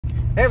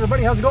Hey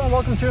everybody, how's it going?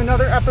 Welcome to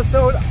another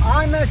episode.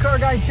 I'm that car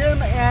guy Tim,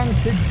 and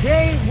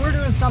today we're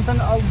doing something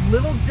a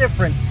little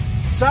different.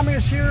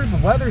 Summer's here, the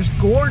weather's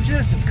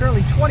gorgeous. It's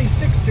currently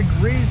 26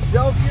 degrees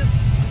Celsius.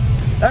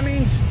 That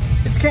means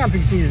it's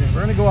camping season.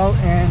 We're gonna go out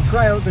and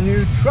try out the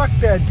new truck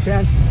bed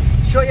tent,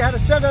 show you how to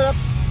set it up,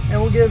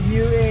 and we'll give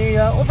you a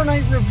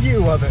overnight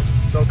review of it.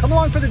 So come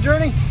along for the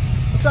journey.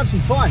 Let's have some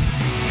fun.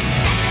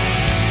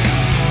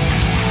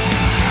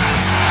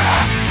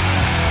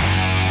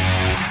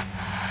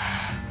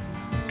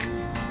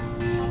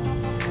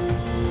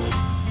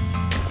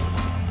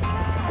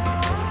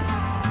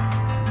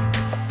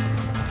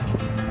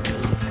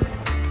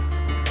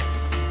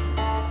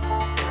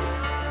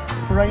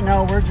 Right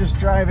now we're just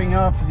driving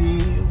up the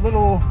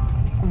little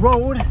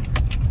road,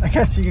 I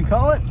guess you can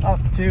call it, up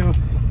to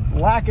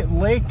Lackett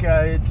Lake.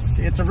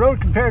 It's a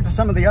road compared to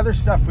some of the other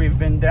stuff we've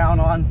been down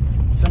on,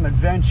 some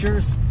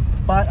adventures,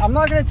 but I'm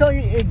not going to tell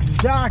you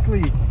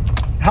exactly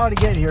how to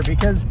get here,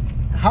 because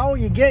how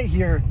you get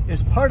here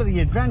is part of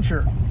the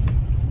adventure.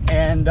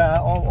 And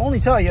I'll only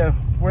tell you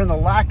we're in the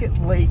Lackett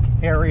Lake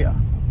area,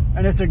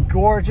 and it's a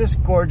gorgeous,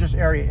 gorgeous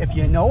area. If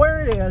you know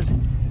where it is,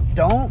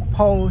 don't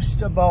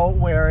post about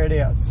where it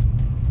is.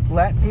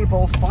 Let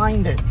people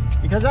find it,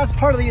 because that's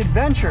part of the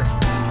adventure.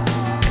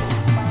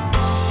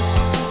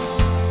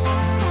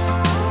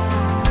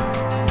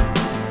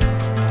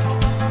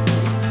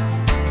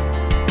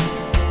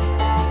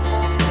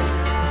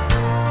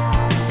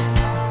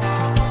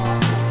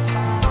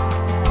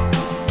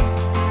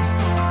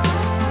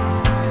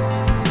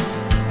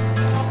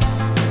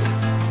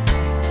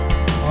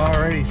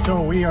 Alrighty,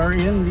 so we are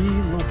in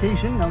the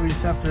location. Now we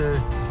just have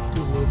to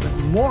do a little bit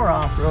more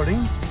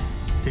off-roading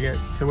to get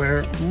to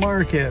where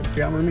Mark is.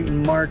 Yeah, we're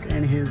meeting Mark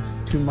and his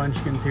two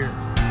munchkins here.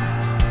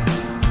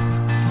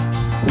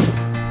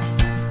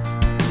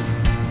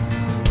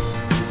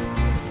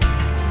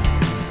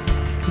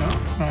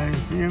 Oh, I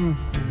see him.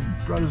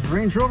 He's brought his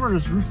Range Rover and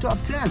his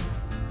rooftop tent.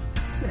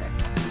 Sick.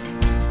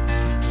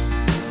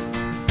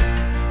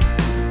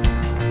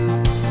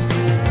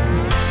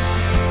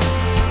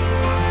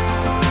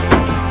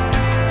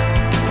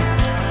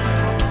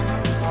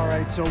 All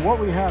right, so what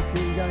we have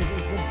here, you guys,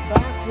 is the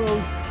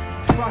Backroads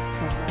Truck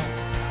Tent.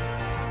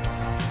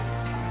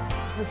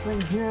 This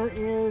thing here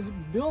is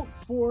built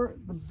for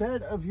the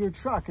bed of your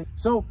truck.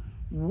 So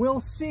we'll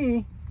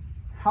see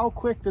how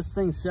quick this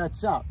thing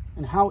sets up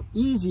and how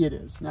easy it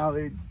is. Now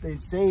they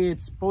say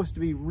it's supposed to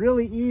be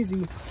really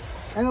easy,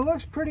 and it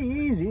looks pretty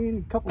easy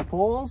in a couple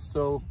poles,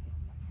 so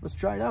let's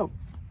try it out.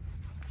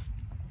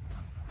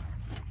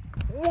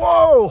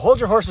 Whoa, hold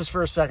your horses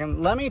for a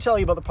second. Let me tell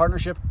you about the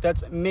partnership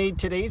that's made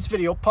today's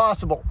video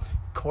possible.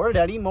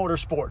 Corradetti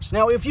Motorsports.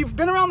 Now, if you've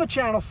been around the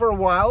channel for a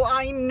while,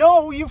 I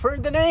know you've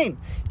heard the name.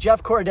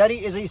 Jeff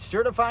Corradetti is a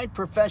certified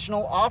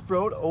professional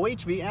off-road,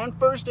 OHV, and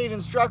first aid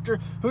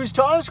instructor who's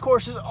taught us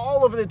courses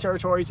all over the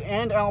territories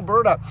and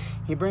Alberta.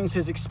 He brings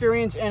his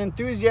experience and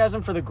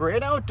enthusiasm for the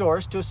great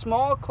outdoors to a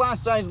small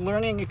class-sized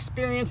learning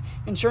experience,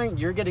 ensuring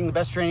you're getting the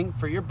best training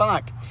for your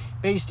buck.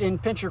 Based in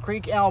Pincher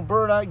Creek,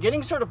 Alberta,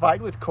 getting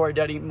certified with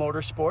Corradetti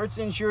Motorsports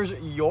ensures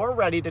you're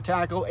ready to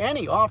tackle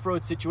any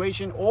off-road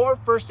situation or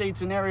first aid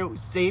scenario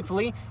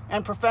safely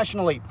and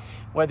professionally.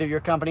 Whether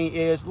your company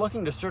is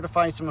looking to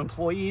certify some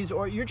employees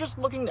or you're just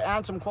looking to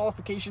add some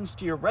qualifications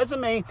to your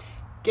resume,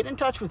 get in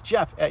touch with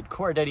Jeff at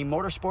Corradetti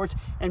Motorsports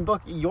and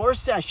book your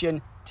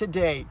session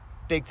today.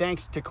 Big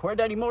thanks to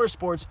Corradetti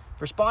Motorsports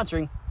for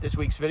sponsoring this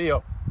week's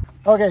video.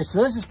 Okay,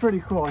 so this is pretty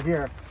cool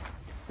here.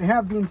 They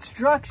have the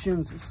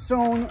instructions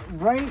sewn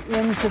right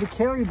into the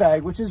carry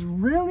bag, which is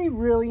really,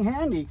 really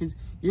handy, because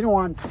you don't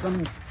want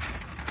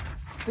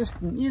this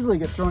can easily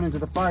get thrown into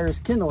the fire as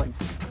kindling,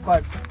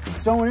 but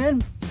sewn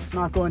in, it's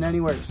not going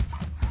anywhere.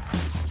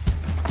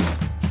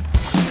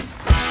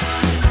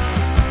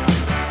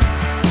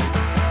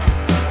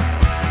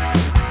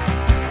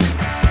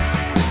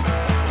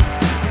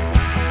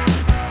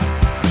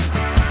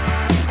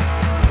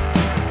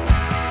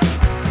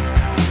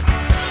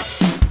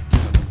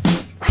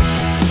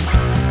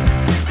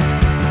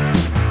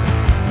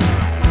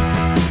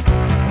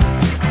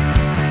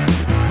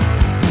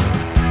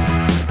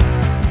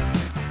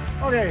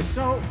 Okay,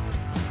 so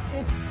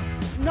it's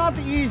not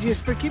the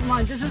easiest, but keep in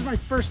mind, this is my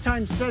first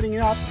time setting it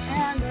up,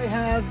 and I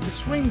have the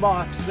swing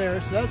box there,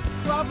 so that's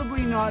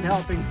probably not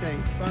helping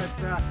things,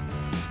 but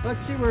let's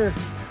see where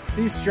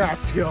these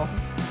straps go.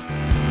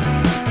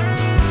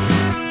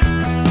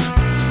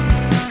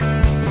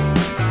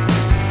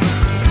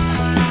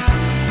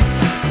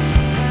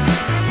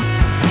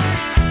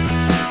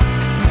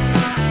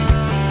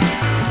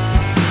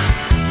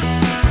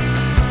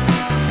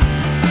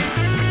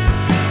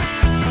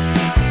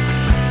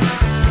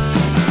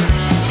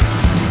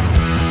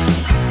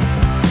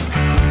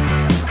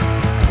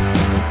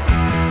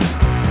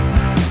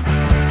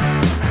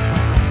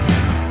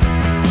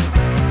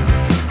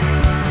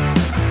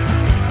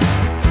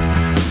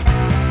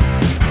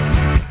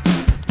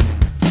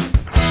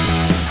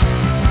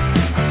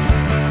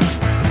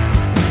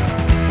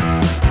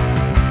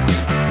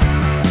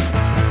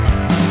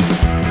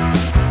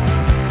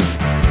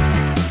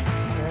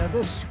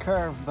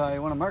 carved by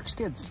one of Mark's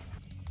kids.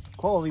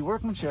 Quality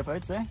workmanship,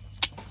 I'd say.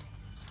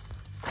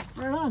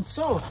 Right on.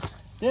 So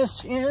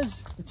this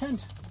is the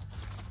tent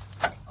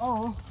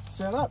all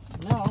set up.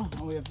 Now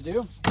all we have to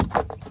do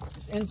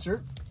is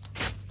insert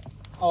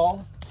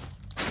all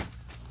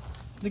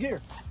the gear.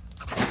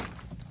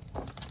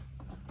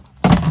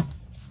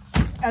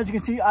 As you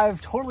can see,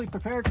 I've totally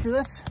prepared for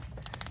this.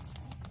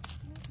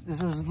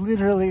 This was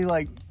literally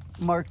like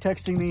Mark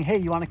texting me, hey,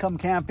 you want to come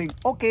camping?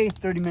 Okay,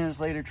 30 minutes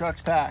later,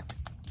 truck's packed.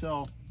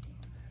 So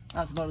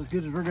that's about as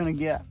good as we're gonna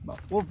get, but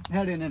we'll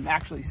head in and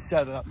actually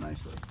set it up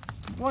nicely.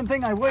 One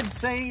thing I would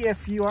say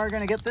if you are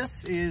gonna get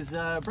this is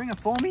bring a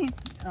foamy.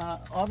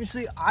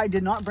 Obviously, I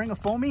did not bring a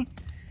foamy.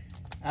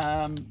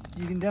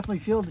 You can definitely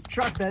feel the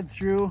truck bed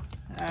through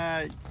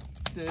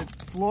the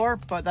floor,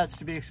 but that's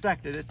to be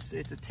expected. It's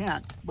a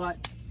tent, but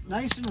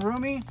nice and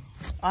roomy.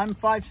 I'm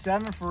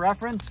 5'7" for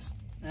reference,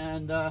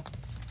 and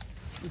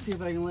let's see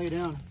if I can lay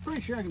down.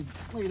 Pretty sure I can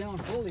lay down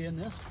fully in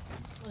this.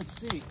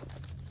 Let's see.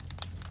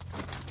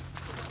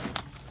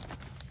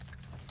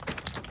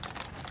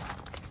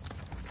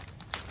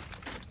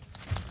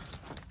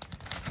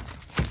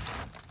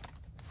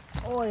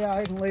 Oh yeah,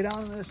 I can lay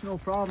down in this, no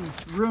problem.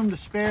 Room to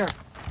spare.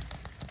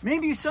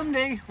 Maybe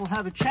someday we'll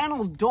have a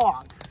channel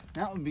dog.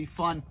 That would be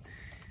fun.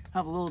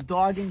 Have a little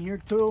dog in here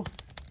too.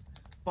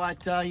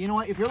 But you know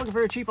what, if you're looking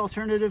for a cheap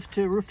alternative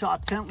to a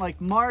rooftop tent like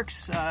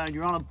Mark's,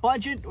 you're on a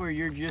budget, or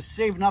you're just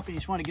saving up and you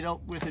just want to get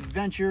out with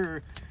adventure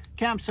or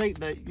campsite,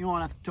 but you don't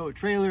want to have to tow a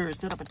trailer or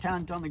set up a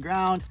tent on the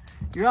ground.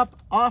 You're up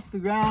off the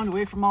ground,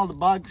 away from all the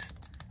bugs,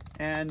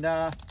 and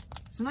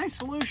it's a nice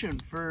solution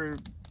for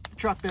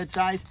truck bed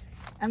size.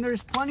 And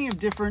there's plenty of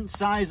different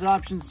size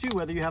options too,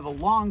 whether you have a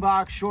long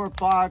box, short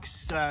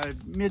box,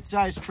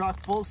 mid-size truck,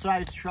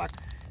 full-size truck.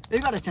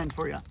 They've got a tent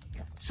for you.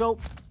 So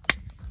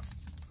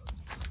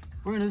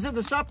we're gonna zip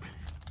this up.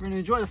 We're gonna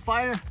enjoy the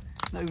fire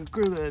that the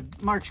crew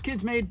that Mark's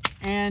kids made,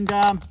 and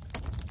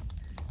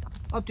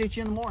update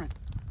you in the morning.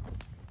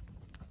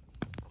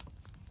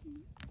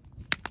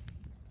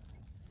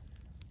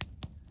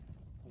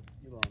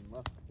 Elon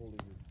Musk holding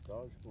his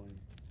Dogecoin.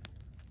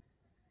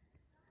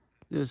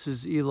 This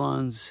is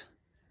Elon's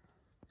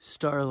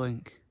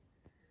Starlink.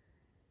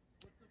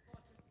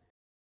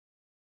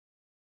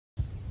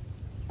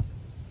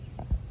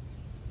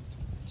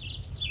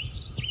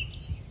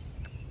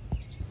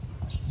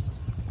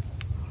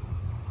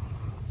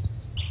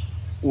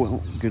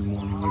 Well, good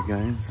morning, you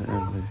guys. As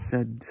I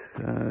said,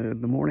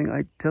 the morning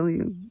I tell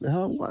you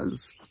how it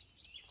was.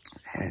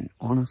 And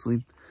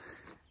honestly,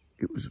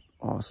 it was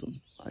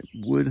awesome. I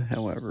would,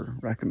 however,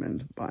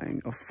 recommend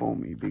buying a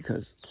foamy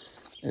because,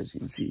 as you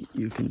can see,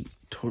 you can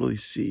totally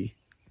see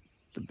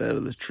the bed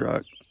of the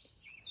truck.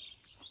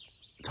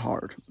 It's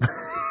hard.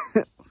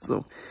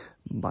 So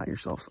buy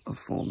yourself a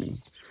foamy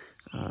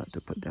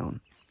to put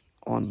down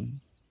on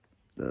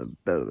the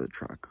bed of the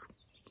truck,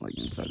 like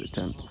inside the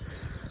tent.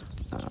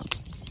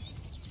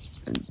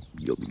 And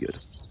you'll be good.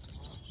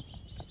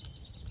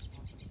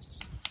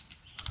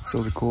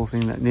 So the cool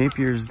thing that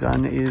Napier's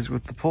done is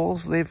with the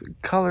poles, they've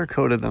color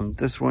coded them.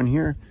 This one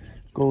here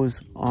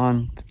goes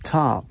on the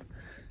top.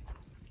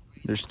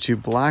 There's two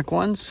black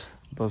ones.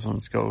 Those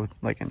ones go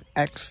like an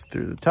X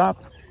through the top.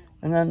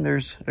 And then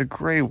there's a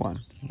gray one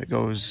that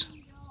goes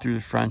through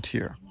the front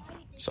here.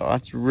 So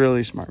that's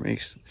really smart.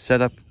 Makes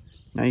setup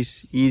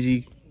nice,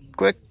 easy,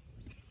 quick.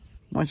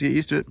 Once you get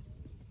used to it,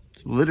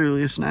 it's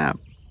literally a snap.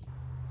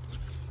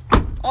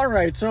 All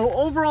right, so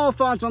overall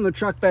thoughts on the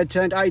truck bed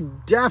tent. I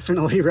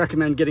definitely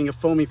recommend getting a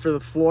foamy for the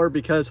floor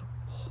because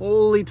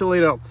holy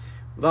Toledo,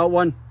 without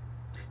one,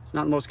 it's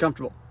not the most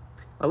comfortable.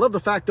 I love the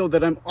fact though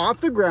that I'm off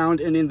the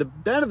ground and in the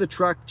bed of the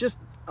truck, just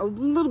a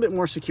little bit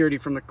more security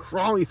from the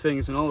crawly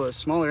things and all the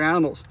smaller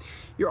animals.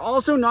 You're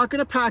also not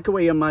gonna pack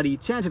away a muddy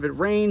tent if it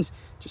rains,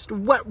 just a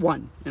wet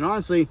one. And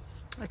honestly,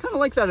 I kind of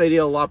like that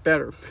idea a lot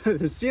better.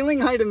 The ceiling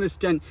height in this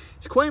tent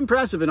is quite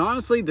impressive, and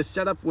honestly, the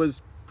setup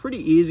was pretty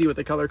easy with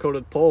the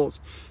color-coded poles.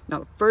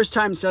 Now, the first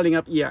time setting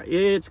up, yeah,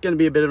 it's going to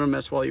be a bit of a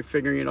mess while you're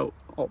figuring out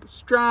all the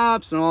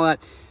straps and all that.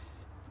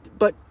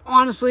 But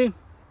honestly,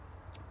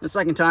 the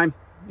second time,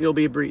 it'll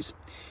be a breeze.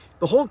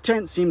 The whole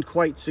tent seemed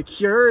quite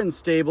secure and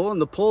stable,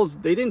 and the poles,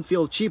 they didn't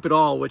feel cheap at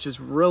all, which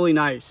is really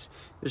nice.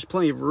 There's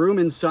plenty of room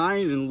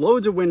inside and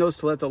loads of windows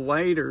to let the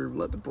light or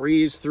let the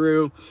breeze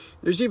through.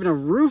 There's even a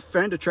roof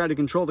vent to try to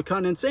control the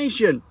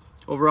condensation.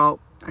 Overall,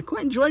 I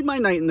quite enjoyed my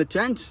night in the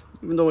tent,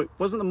 even though it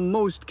wasn't the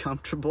most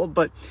comfortable,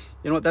 but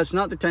you know what, that's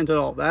not the tent at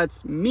all.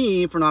 That's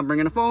me for not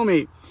bringing a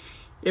foamy.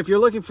 If you're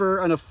looking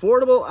for an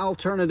affordable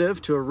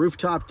alternative to a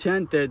rooftop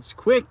tent that's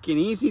quick and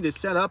easy to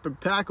set up and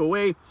pack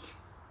away,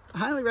 I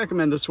highly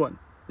recommend this one.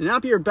 The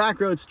Napier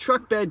Backroads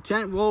truck bed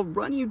tent will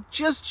run you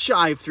just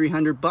shy of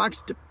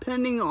 $300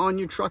 depending on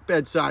your truck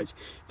bed size.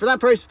 For that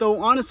price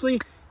though, honestly,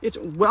 it's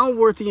well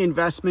worth the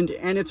investment,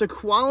 and it's a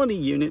quality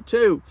unit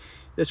too.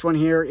 This one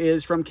here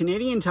is from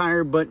Canadian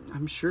Tire, but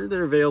I'm sure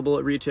they're available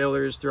at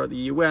retailers throughout the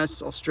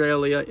US,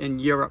 Australia,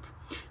 and Europe.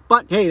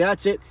 But hey,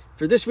 that's it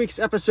for this week's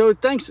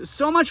episode. Thanks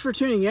so much for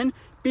tuning in.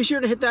 Be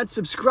sure to hit that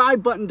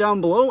subscribe button down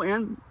below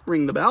and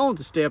ring the bell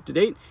to stay up to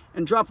date,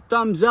 and drop a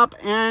thumbs up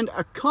and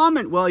a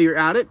comment while you're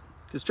at it,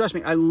 because trust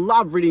me, I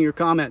love reading your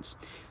comments.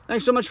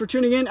 Thanks so much for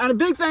tuning in, and a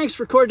big thanks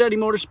for Core Daddy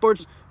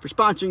Motorsports for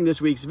sponsoring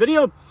this week's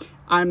video.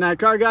 I'm That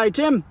Car Guy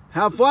Tim.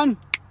 Have fun.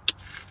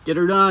 Get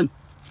her done.